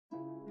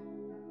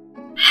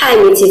Hi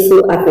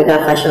beautiful African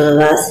fashion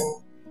lovers,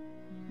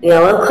 you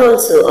are welcome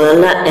to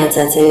another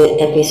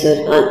entertaining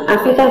episode on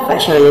African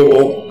Fashion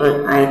Unit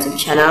on our YouTube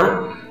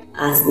channel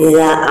as these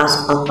are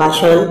House of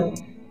Fashion.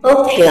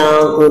 Hope you are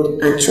all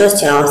good and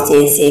trust you are all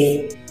staying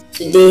safe.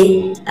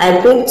 Today I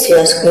bring to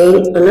your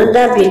screen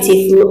another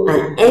beautiful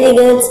and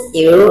elegant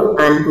Iro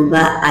and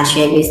Buba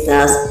Aso Ebi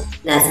styles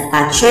that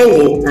are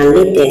trending and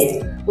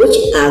latest, which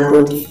are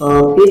good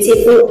for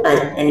beautiful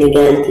and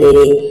elegant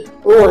ladies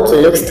who want to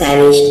look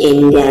stylish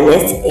in their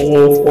next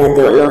event that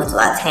they would love to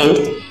attend.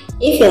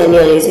 If you are new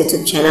on this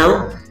YouTube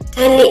channel,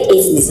 kindly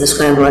hit the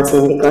subscribe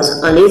button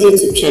because on this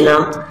YouTube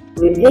channel,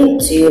 we bring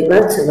to you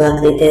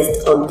back-to-back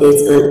latest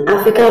updates on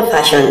African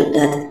fashion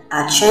that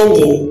are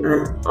trending,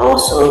 and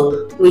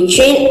also we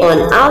train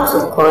on how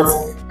to cut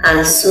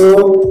and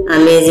sew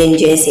amazing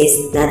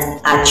dresses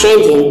that are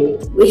trending,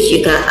 which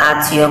you can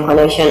add to your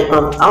collection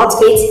of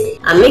outfits.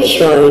 And make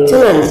sure you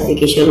turn on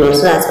notification bell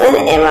so that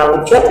whenever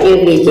we drop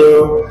new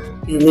video,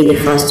 you'll be the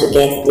first to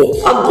get the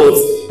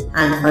updates.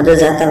 And for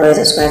those that have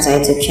already subscribed to our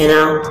YouTube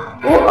channel,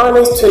 who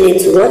always tune in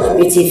to watch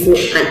beautiful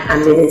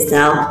and amazing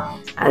style,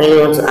 I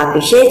really want to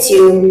appreciate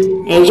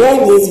you.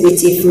 Enjoy this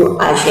beautiful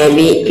Aso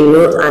Ebi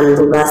Iro and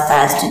Buba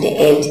styles to the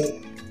end.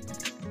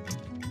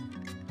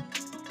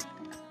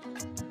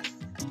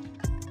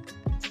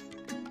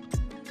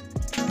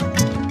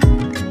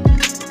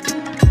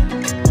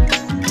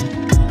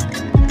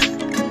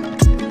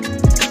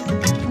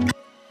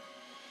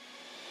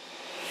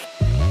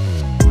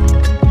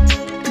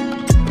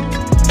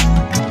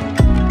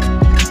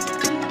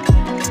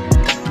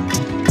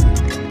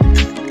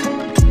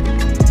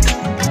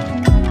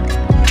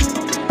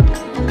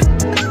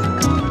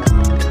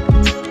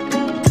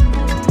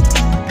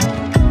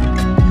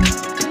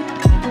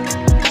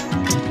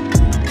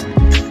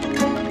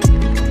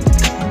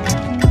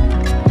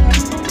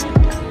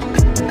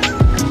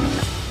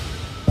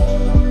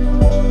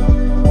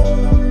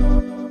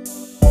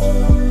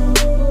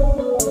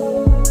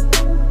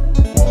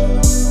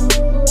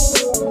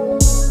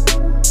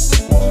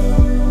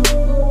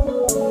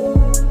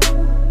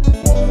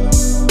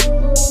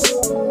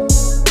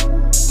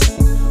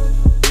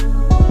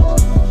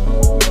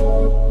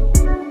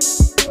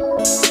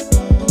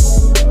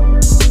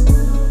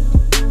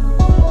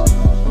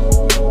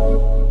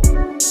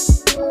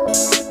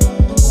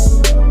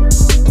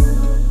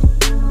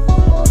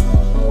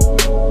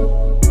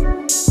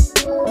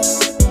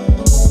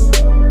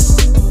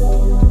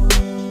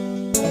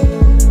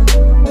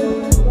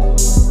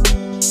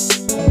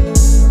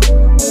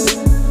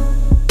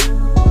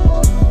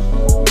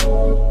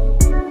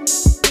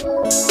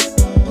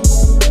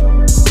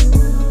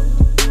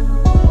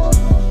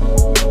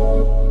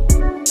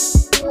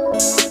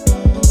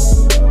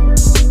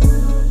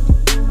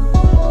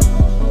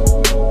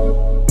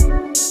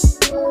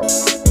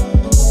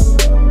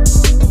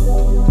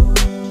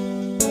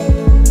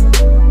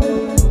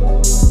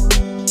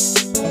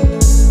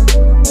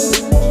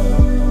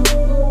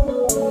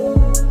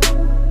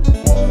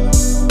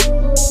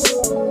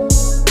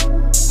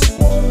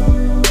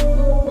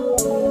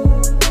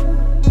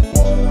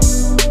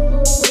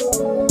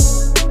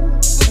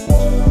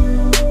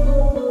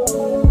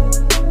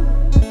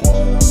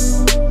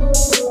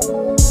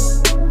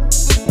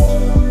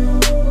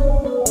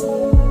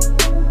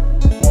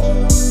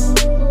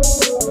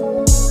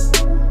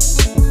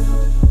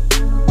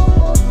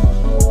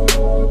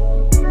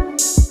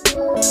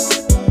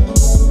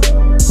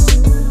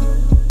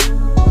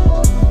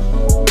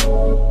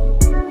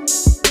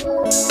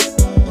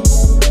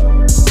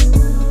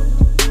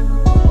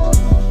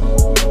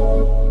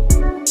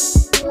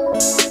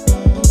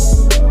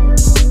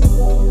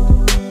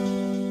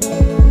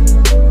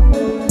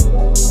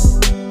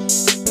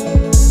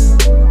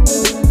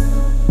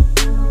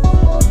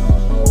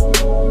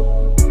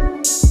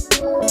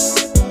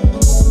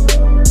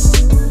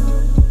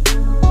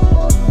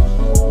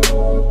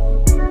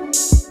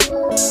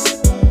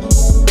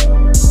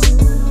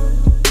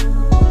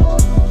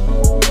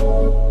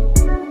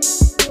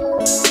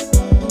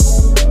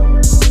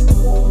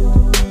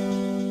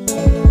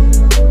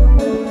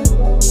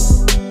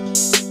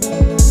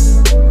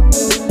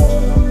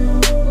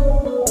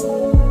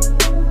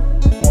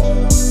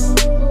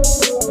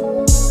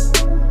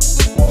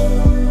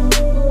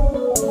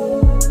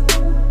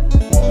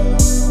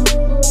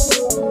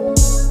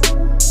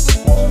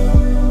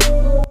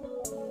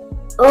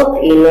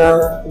 Hope you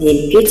love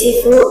the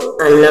beautiful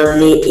and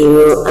lovely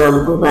Iro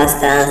and Buba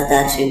styles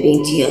that we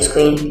bring to your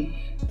screen.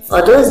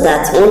 For those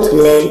that want to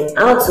learn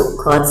how to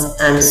cut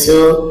and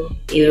sew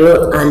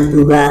Iro and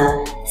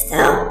Buba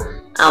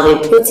style,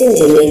 I'll be putting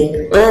the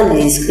link under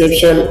the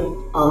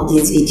description of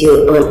this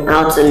video on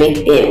how to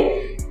make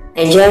them.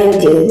 Enjoy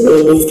the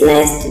remaining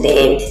slides to the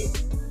end.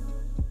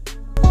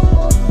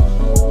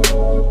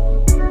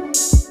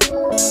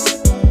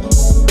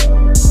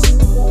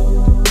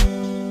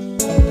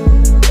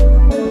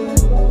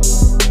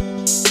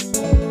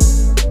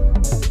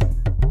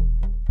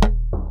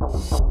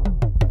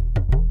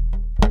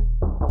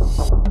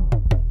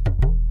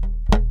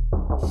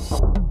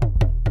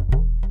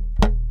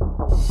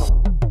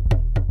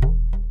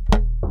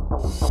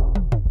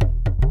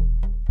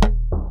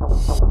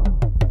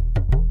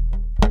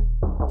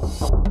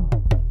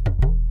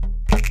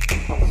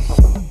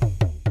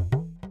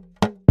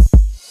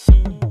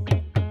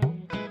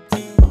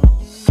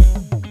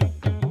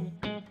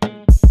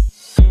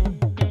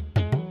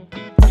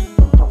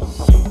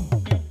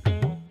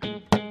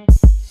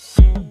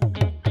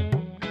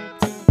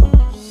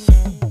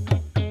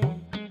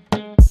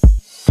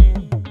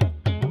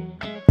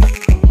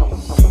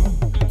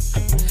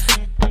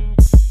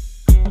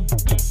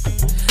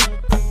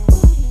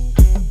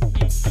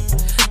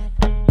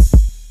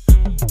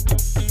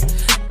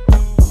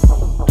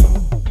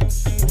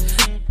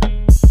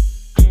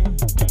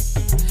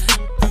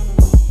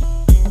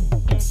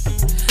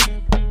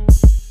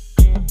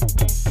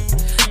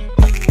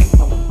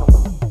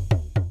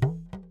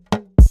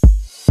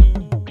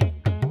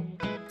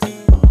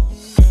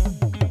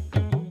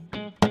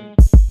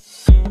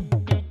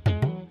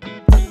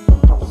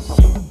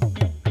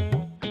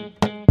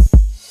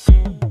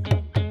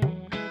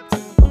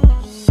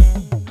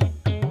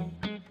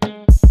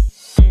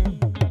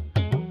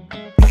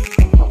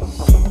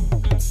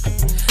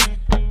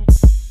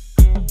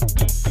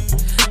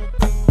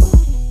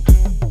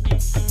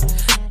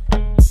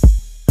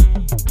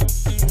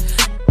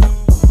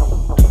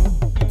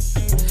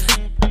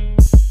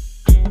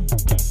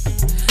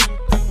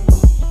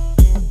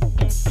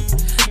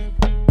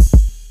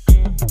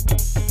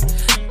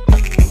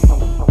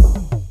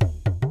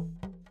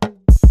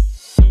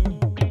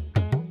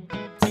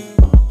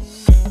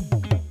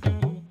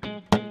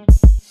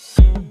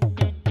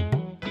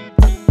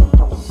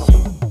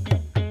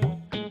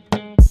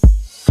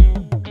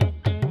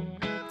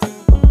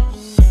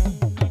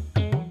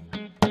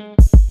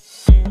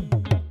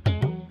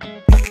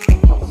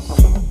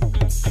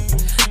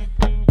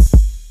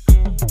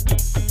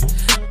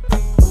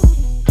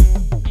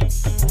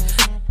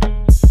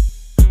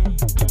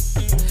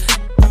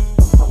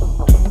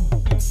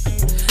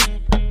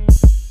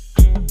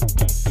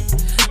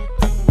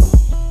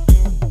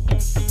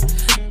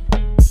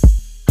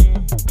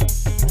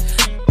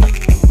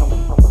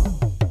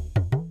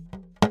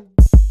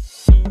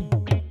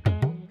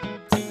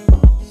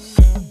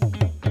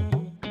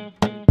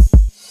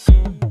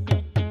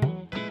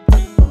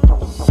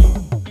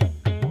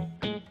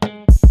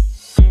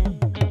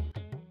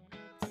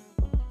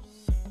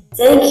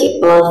 Thank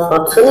you all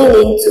for tuning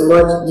in to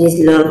watch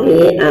these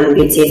lovely and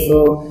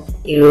beautiful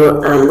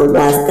Iro and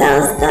Buba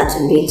styles that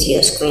will be to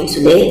your screen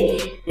today.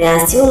 There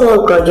are still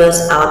more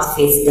gorgeous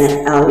outfits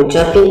that I will be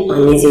dropping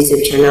on this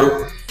YouTube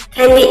channel.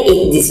 Kindly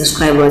hit the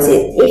subscribe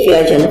button if you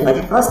are joining for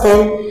the first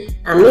time,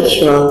 and make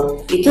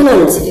sure you turn on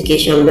the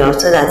notification bell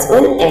so that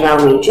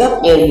whenever we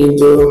drop new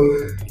video,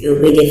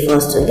 you'll be the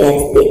first to get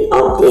the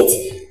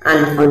update.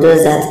 And for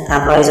those that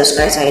have already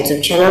subscribed to our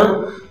YouTube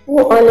channel, who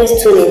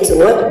always tune in to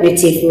watch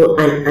beautiful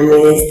and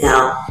amazing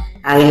style,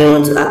 I really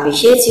want to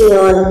appreciate you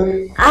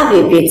all. Have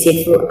a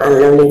beautiful and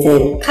lovely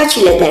time. Catch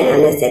you later in our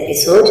next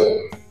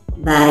episode.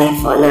 Bye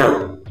for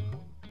now.